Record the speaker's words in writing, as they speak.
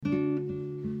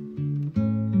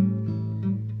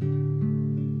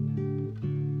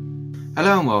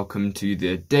Hello and welcome to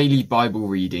the daily Bible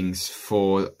readings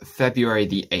for February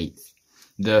the 8th.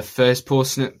 The first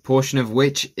portion of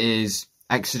which is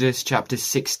Exodus chapter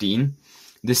 16.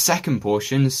 The second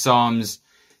portion, Psalms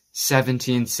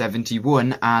 70 and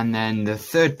 71. And then the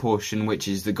third portion, which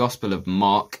is the Gospel of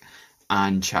Mark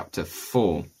and chapter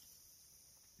 4.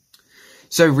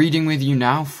 So reading with you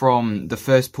now from the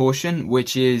first portion,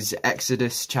 which is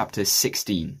Exodus chapter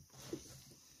 16.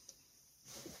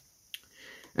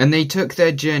 And they took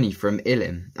their journey from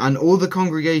Elim, and all the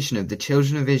congregation of the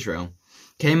children of Israel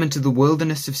came into the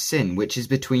wilderness of Sin, which is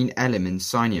between Elim and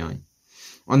Sinai,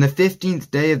 on the 15th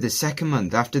day of the second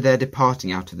month after their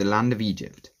departing out of the land of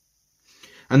Egypt.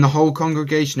 And the whole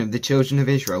congregation of the children of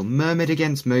Israel murmured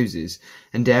against Moses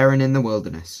and Aaron in the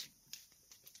wilderness.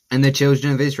 And the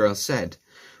children of Israel said,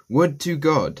 Would to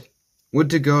God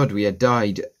we had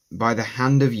died by the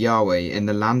hand of Yahweh in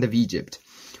the land of Egypt,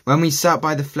 when we sat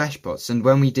by the flesh pots, and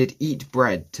when we did eat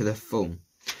bread to the full.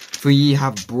 For ye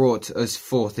have brought us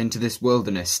forth into this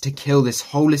wilderness, to kill this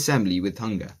whole assembly with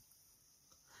hunger.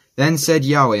 Then said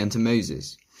Yahweh unto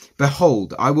Moses,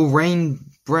 Behold, I will rain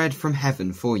bread from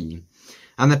heaven for you,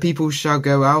 and the people shall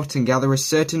go out and gather a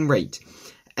certain rate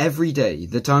every day,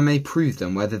 that I may prove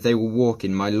them whether they will walk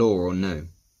in my law or no.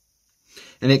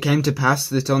 And it came to pass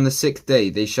that on the 6th day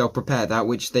they shall prepare that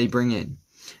which they bring in,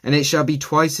 and it shall be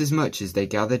twice as much as they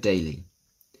gather daily.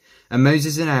 And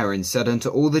Moses and Aaron said unto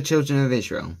all the children of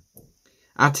Israel,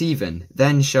 At even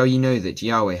then shall ye know that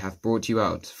Yahweh hath brought you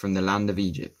out from the land of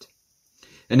Egypt.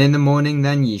 And in the morning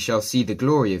then ye shall see the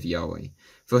glory of Yahweh,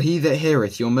 for he that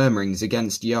heareth your murmurings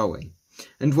against Yahweh.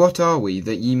 And what are we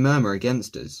that ye murmur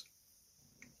against us?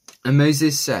 And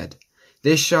Moses said,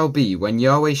 This shall be when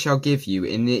Yahweh shall give you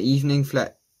in the evening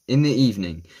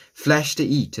flesh to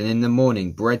eat, and in the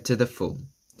morning bread to the full.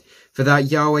 For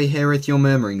that Yahweh heareth your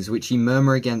murmurings which ye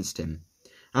murmur against him.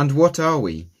 And what are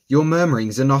we? Your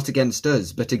murmurings are not against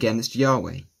us, but against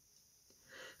Yahweh.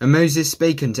 And Moses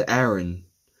spake unto Aaron,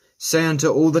 Say unto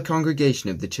all the congregation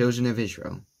of the children of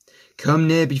Israel, Come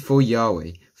near before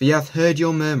Yahweh, for he hath heard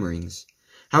your murmurings.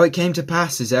 How it came to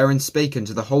pass, as Aaron spake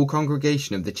unto the whole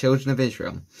congregation of the children of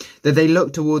Israel, that they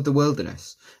looked toward the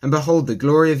wilderness, and behold, the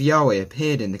glory of Yahweh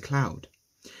appeared in the cloud.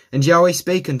 And Yahweh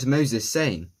spake unto Moses,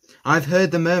 saying, I have heard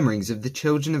the murmurings of the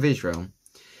children of Israel.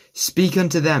 Speak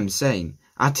unto them, saying,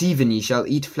 At even ye shall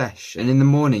eat flesh, and in the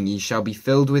morning ye shall be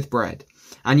filled with bread,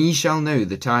 and ye shall know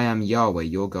that I am Yahweh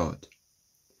your God.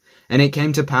 And it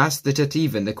came to pass that at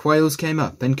even the quails came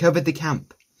up, and covered the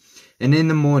camp. And in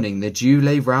the morning the dew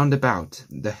lay round about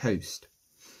the host.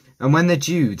 And when the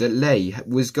dew that lay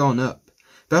was gone up,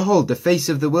 behold, the face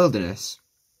of the wilderness,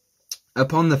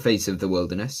 upon the face of the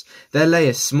wilderness, there lay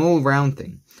a small round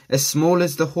thing, as small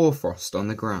as the hoarfrost on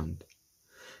the ground.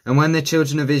 And when the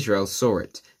children of Israel saw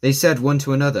it, they said one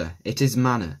to another, It is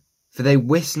manna, for they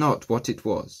wist not what it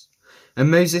was.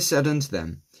 And Moses said unto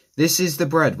them, This is the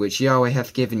bread which Yahweh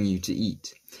hath given you to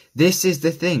eat. This is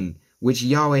the thing which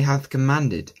Yahweh hath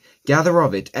commanded. Gather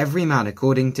of it every man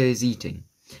according to his eating,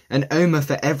 an omer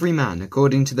for every man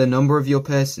according to the number of your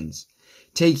persons.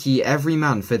 Take ye every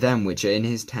man for them which are in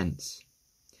his tents.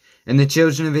 And the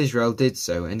children of Israel did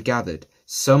so, and gathered,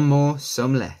 some more,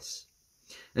 some less.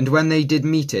 And when they did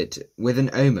meet it with an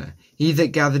omer, he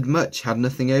that gathered much had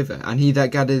nothing over, and he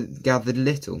that gathered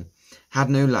little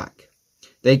had no lack.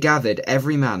 They gathered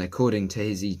every man according to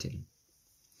his eating.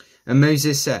 And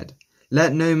Moses said,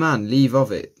 Let no man leave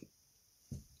of it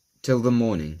till the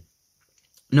morning.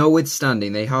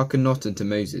 Notwithstanding they hearkened not unto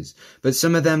Moses, but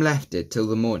some of them left it till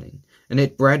the morning, and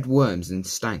it bred worms and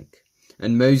stank.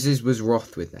 And Moses was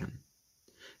wroth with them.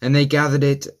 And they gathered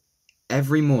it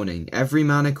every morning, every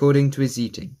man according to his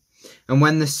eating. And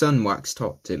when the sun waxed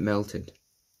hot, it melted.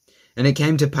 And it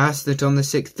came to pass that on the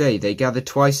 6th day they gathered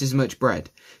twice as much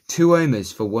bread, 2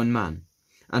 omers for one man.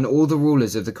 And all the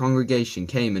rulers of the congregation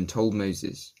came and told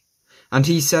Moses. And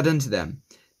he said unto them,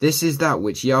 This is that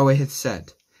which Yahweh hath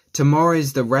said. Tomorrow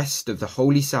is the rest of the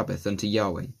holy Sabbath unto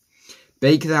Yahweh.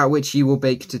 Bake that which ye will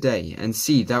bake today, and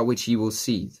seethe that which ye will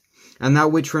seethe. And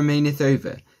that which remaineth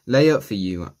over, lay up for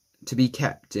you to be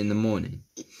kept in the morning.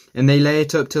 And they lay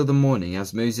it up till the morning,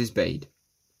 as Moses bade.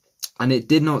 And it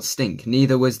did not stink,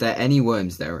 neither was there any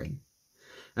worms therein.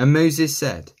 And Moses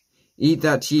said, Eat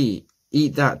that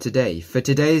today, for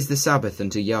today is the Sabbath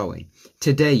unto Yahweh.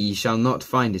 Today ye shall not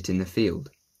find it in the field.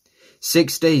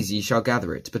 6 days ye shall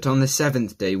gather it, but on the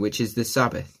 7th day, which is the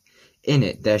Sabbath, in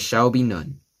it there shall be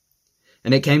none.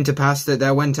 And it came to pass that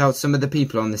there went out some of the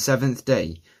people on the 7th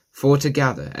day, for to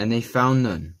gather, and they found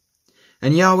none.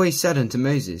 And Yahweh said unto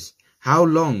Moses, How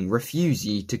long refuse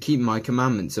ye to keep my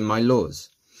commandments and my laws?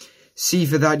 See,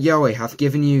 for that Yahweh hath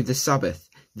given you the Sabbath,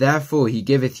 Therefore he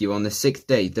giveth you on the 6th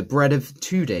day the bread of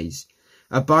 2 days.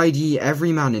 Abide ye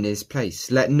every man in his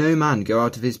place. Let no man go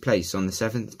out of his place on the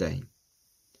 7th day.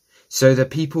 So the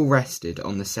people rested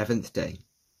on the 7th day.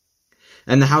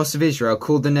 And the house of Israel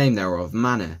called the name thereof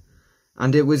manna,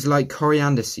 and it was like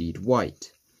coriander seed,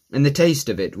 white, and the taste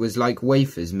of it was like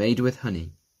wafers made with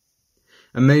honey.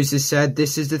 And Moses said,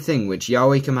 This is the thing which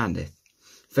Yahweh commandeth.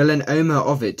 Fill an omer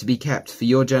of it to be kept for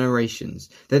your generations,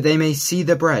 that they may see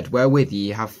the bread wherewith ye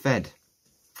have fed.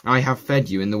 I have fed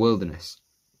you in the wilderness,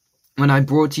 when I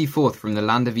brought ye forth from the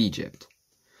land of Egypt.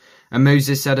 And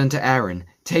Moses said unto Aaron,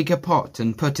 Take a pot,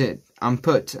 and put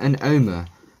an omer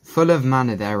full of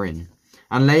manna therein,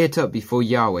 and lay it up before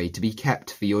Yahweh to be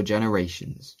kept for your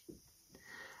generations.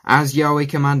 As Yahweh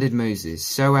commanded Moses,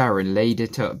 so Aaron laid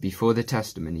it up before the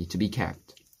testimony to be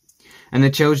kept. And the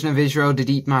children of Israel did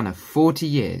eat manna 40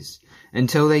 years,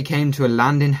 until they came to a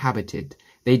land inhabited.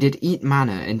 They did eat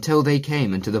manna until they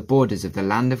came unto the borders of the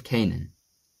land of Canaan.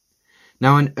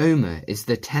 Now an omer is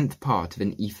the 10th part of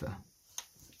an ephah.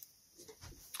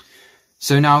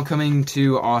 So now coming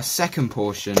to our second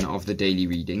portion of the daily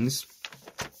readings,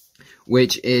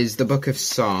 which is the book of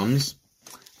Psalms,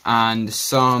 and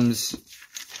Psalms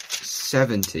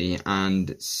 70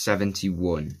 and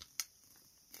 71.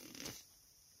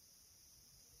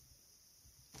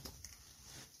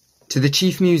 To the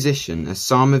chief musician, a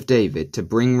psalm of David, to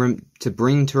bring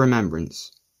to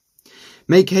remembrance.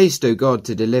 Make haste, O God,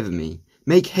 to deliver me.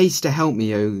 Make haste to help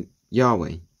me, O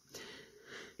Yahweh.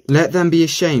 Let them be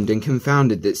ashamed and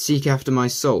confounded that seek after my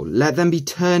soul. Let them be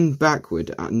turned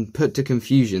backward and put to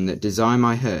confusion that desire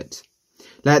my hurt.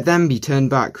 Let them be turned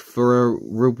back for a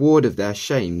reward of their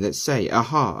shame that say,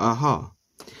 Aha, aha.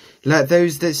 Let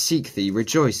those that seek thee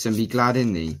rejoice and be glad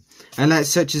in thee. And let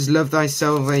such as love thy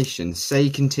salvation say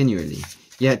continually,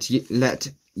 Yet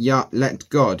let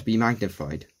God be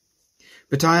magnified.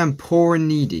 But I am poor and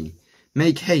needy.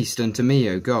 Make haste unto me,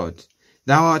 O God.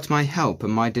 Thou art my help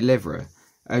and my deliverer.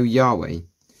 O Yahweh,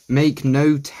 make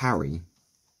no tarry.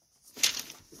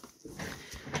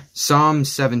 Psalm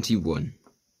 71.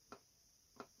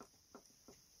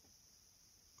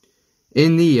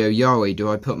 In thee, O Yahweh, do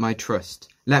I put my trust.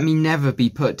 Let me never be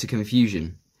put to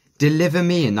confusion. Deliver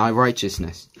me in thy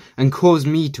righteousness, and cause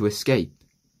me to escape.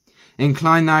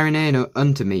 Incline thine ear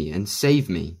unto me, and save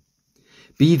me.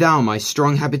 Be thou my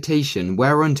strong habitation,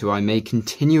 whereunto I may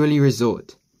continually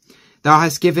resort. Thou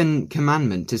hast given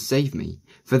commandment to save me,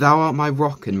 for thou art my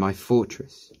rock and my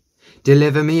fortress.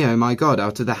 Deliver me, O my God,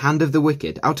 out of the hand of the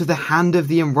wicked, out of the hand of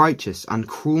the unrighteous and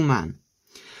cruel man.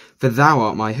 For thou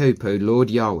art my hope, O Lord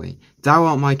Yahweh, thou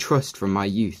art my trust from my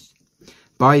youth.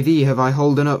 By thee have I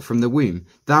holden up from the womb,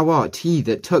 thou art he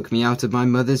that took me out of my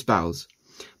mother's bowels.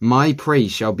 My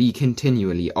praise shall be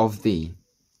continually of thee.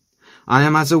 I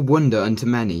am as a wonder unto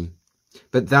many,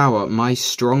 but thou art my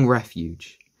strong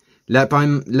refuge. Let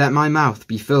my mouth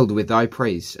be filled with thy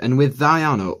praise, and with thy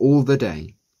honour all the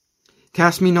day.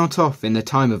 Cast me not off in the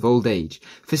time of old age,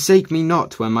 forsake me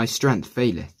not when my strength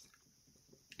faileth.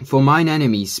 For mine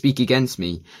enemies speak against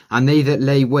me, and they that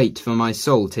lay wait for my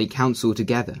soul take counsel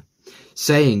together,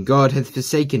 saying, God hath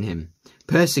forsaken him.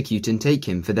 Persecute and take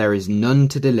him, for there is none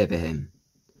to deliver him.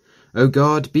 O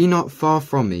God, be not far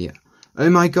from me. O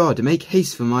my God, make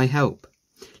haste for my help.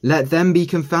 Let them be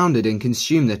confounded and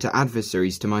consumed that are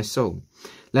adversaries to my soul.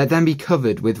 Let them be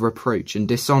covered with reproach and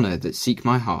dishonour that seek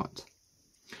my heart.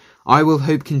 I will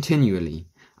hope continually,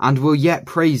 and will yet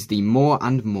praise thee more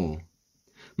and more.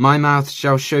 My mouth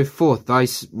shall show forth thy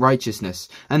righteousness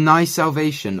and thy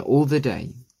salvation all the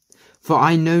day, for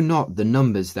I know not the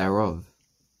numbers thereof.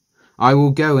 I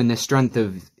will go in the strength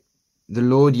of the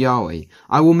Lord Yahweh.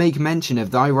 I will make mention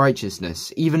of thy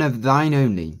righteousness, even of thine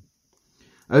only.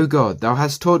 O God, thou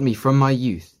hast taught me from my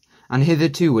youth, and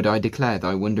hitherto would I declare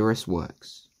thy wondrous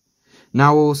works.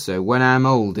 Now also, when I am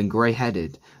old and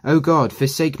grey-headed, O God,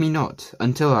 forsake me not,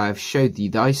 until I have showed thee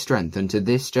thy strength unto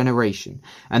this generation,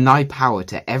 and thy power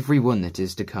to every one that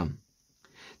is to come.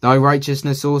 Thy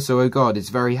righteousness also, O God, is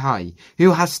very high.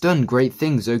 Who hast done great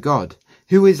things, O God?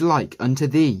 Who is like unto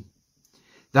thee?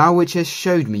 Thou which hast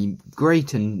showed me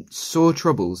great and sore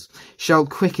troubles, shalt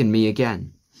quicken me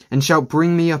again, and shalt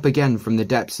bring me up again from the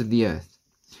depths of the earth.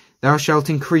 Thou shalt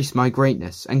increase my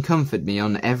greatness, and comfort me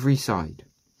on every side.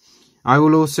 I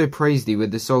will also praise thee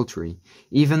with the psaltery,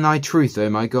 even thy truth, O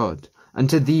my God.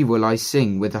 Unto thee will I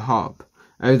sing with the harp,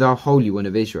 O thou Holy One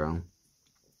of Israel.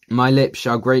 My lips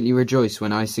shall greatly rejoice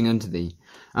when I sing unto thee,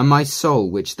 and my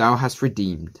soul which thou hast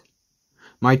redeemed.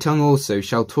 My tongue also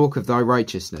shall talk of thy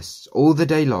righteousness all the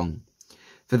day long,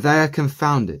 for they are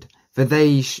confounded, for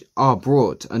they are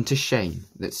brought unto shame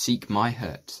that seek my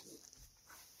hurt.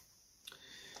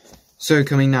 So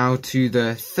coming now to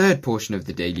the third portion of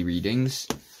the daily readings,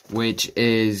 which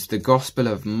is the Gospel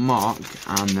of Mark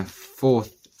and the 4th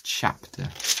chapter.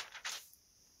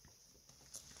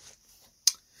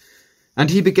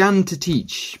 And he began to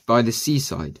teach by the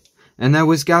seaside, and there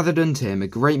was gathered unto him a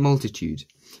great multitude,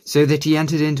 so that he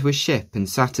entered into a ship and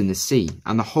sat in the sea,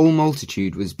 and the whole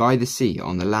multitude was by the sea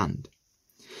on the land.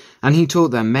 And he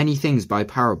taught them many things by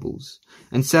parables,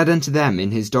 and said unto them in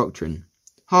his doctrine,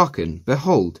 Hearken,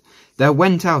 behold, there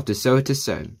went out a sower to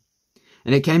sow.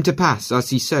 And it came to pass, as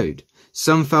he sowed,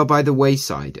 some fell by the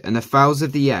wayside, and the fowls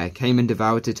of the air came and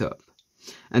devoured it up.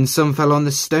 And some fell on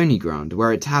the stony ground,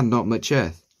 where it had not much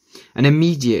earth, and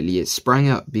immediately it sprang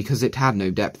up, because it had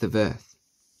no depth of earth.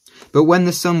 But when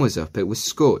the sun was up, it was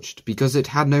scorched, because it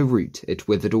had no root, it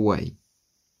withered away.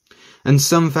 And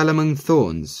some fell among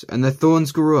thorns, and the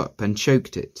thorns grew up and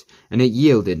choked it, and it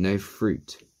yielded no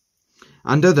fruit.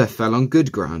 And other fell on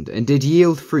good ground, and did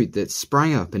yield fruit that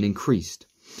sprang up and increased,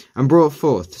 and brought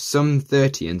forth some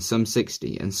 30, and some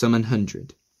 60, and some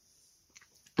 100.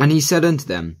 And he said unto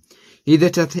them, He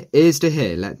that hath ears to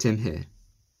hear, let him hear.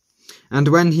 And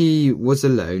when he was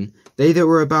alone, they that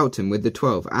were about him with the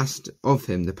 12 asked of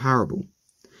him the parable.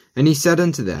 And he said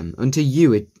unto them, Unto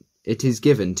you it is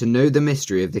given to know the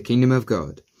mystery of the kingdom of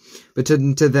God, but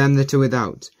unto them that are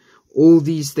without, all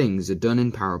these things are done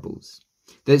in parables,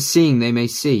 that seeing they may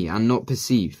see and not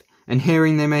perceive, and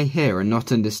hearing they may hear and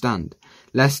not understand,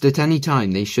 lest at any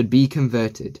time they should be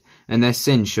converted, and their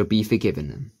sins shall be forgiven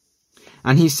them.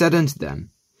 And he said unto them,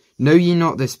 Know ye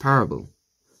not this parable?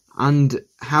 And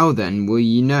how then will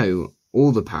ye know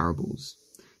all the parables?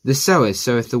 The sower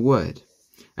soweth the word,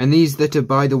 and these that are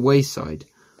by the wayside,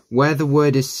 where the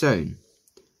word is sown.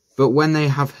 But when they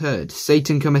have heard,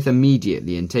 Satan cometh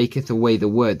immediately, and taketh away the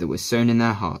word that was sown in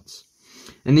their hearts.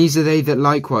 And these are they that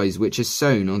likewise which are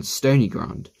sown on stony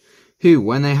ground, who,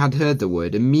 when they had heard the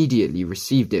word, immediately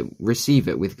receive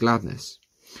it with gladness,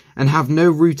 and have no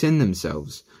root in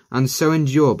themselves, and so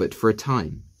endure but for a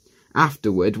time.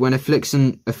 Afterward, when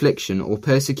affliction or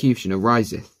persecution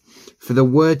ariseth, for the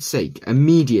word's sake,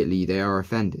 immediately they are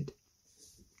offended.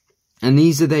 And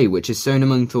these are they which are sown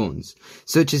among thorns,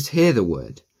 such as hear the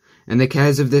word, and the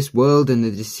cares of this world, and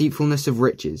the deceitfulness of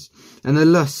riches, and the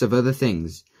lusts of other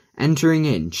things, entering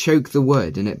in, choke the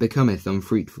word, and it becometh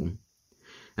unfruitful.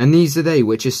 And these are they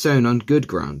which are sown on good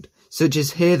ground, such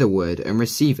as hear the word, and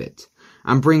receive it,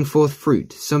 and bring forth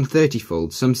fruit, some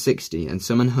 30-fold, some 60, and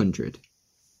some 100.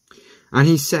 And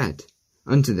he said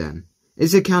unto them,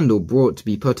 Is a candle brought to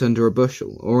be put under a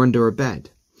bushel, or under a bed,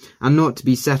 and not to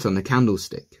be set on a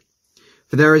candlestick?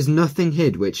 For there is nothing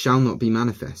hid which shall not be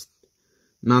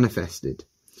manifested,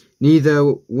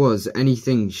 neither was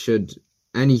anything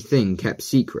kept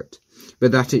secret,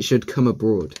 but that it should come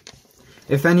abroad.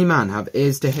 If any man have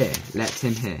ears to hear, let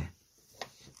him hear.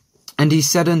 And he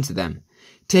said unto them,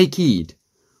 Take heed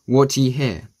what ye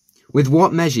hear. With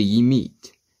what measure ye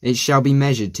mete, it shall be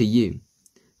measured to you,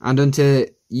 and unto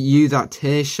you that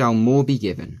hear shall more be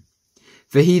given.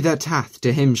 For he that hath,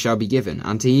 to him shall be given,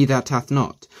 and to he that hath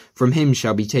not, from him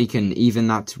shall be taken even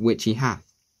that which he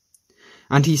hath.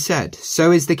 And he said,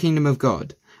 So is the kingdom of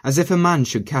God, as if a man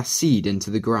should cast seed into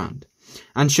the ground,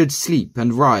 and should sleep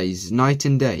and rise night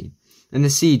and day, and the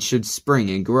seed should spring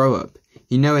and grow up,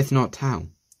 he knoweth not how.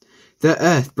 The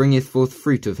earth bringeth forth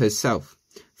fruit of herself,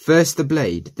 first the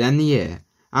blade, then the ear,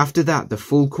 after that the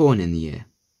full corn in the ear.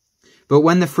 But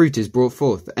when the fruit is brought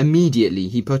forth, immediately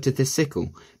he putteth a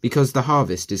sickle, because the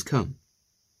harvest is come.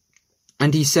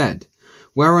 And he said,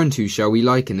 Whereunto shall we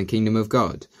liken the kingdom of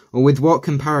God, or with what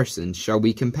comparison shall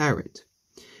we compare it?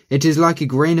 It is like a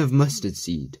grain of mustard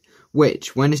seed,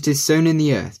 which, when it is sown in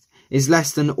the earth, is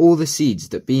less than all the seeds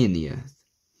that be in the earth.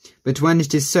 But when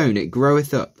it is sown, it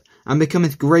groweth up, and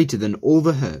becometh greater than all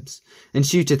the herbs, and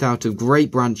shooteth out of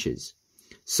great branches,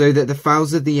 so that the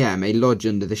fowls of the air may lodge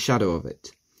under the shadow of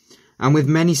it. And with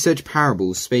many such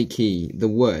parables spake he the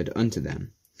word unto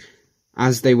them,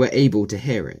 as they were able to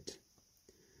hear it.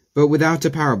 But without a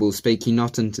parable spake he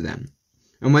not unto them.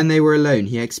 And when they were alone,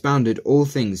 he expounded all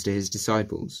things to his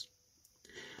disciples.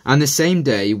 And the same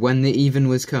day, when the even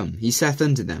was come, he saith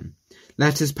unto them,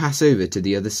 Let us pass over to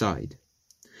the other side.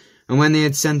 And when they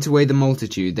had sent away the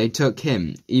multitude, they took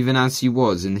him, even as he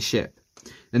was, in the ship.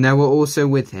 And there were also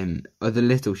with him other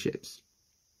little ships.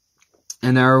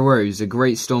 And there arose a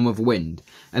great storm of wind,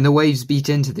 and the waves beat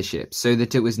into the ship, so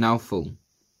that it was now full.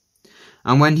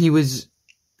 And he was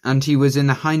in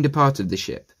the hinder part of the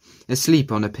ship,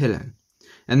 asleep on a pillow.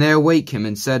 And they awake him,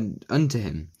 and said unto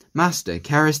him, Master,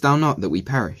 carest thou not that we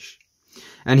perish?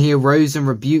 And he arose and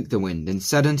rebuked the wind, and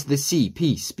said unto the sea,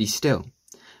 Peace, be still.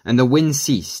 And the wind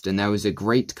ceased, and there was a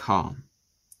great calm.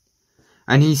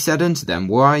 And he said unto them,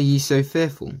 Why are ye so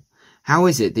fearful? How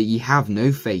is it that ye have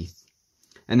no faith?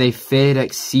 And they feared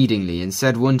exceedingly, and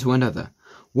said one to another,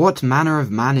 What manner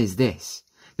of man is this,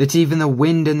 that even the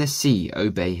wind and the sea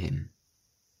obey him?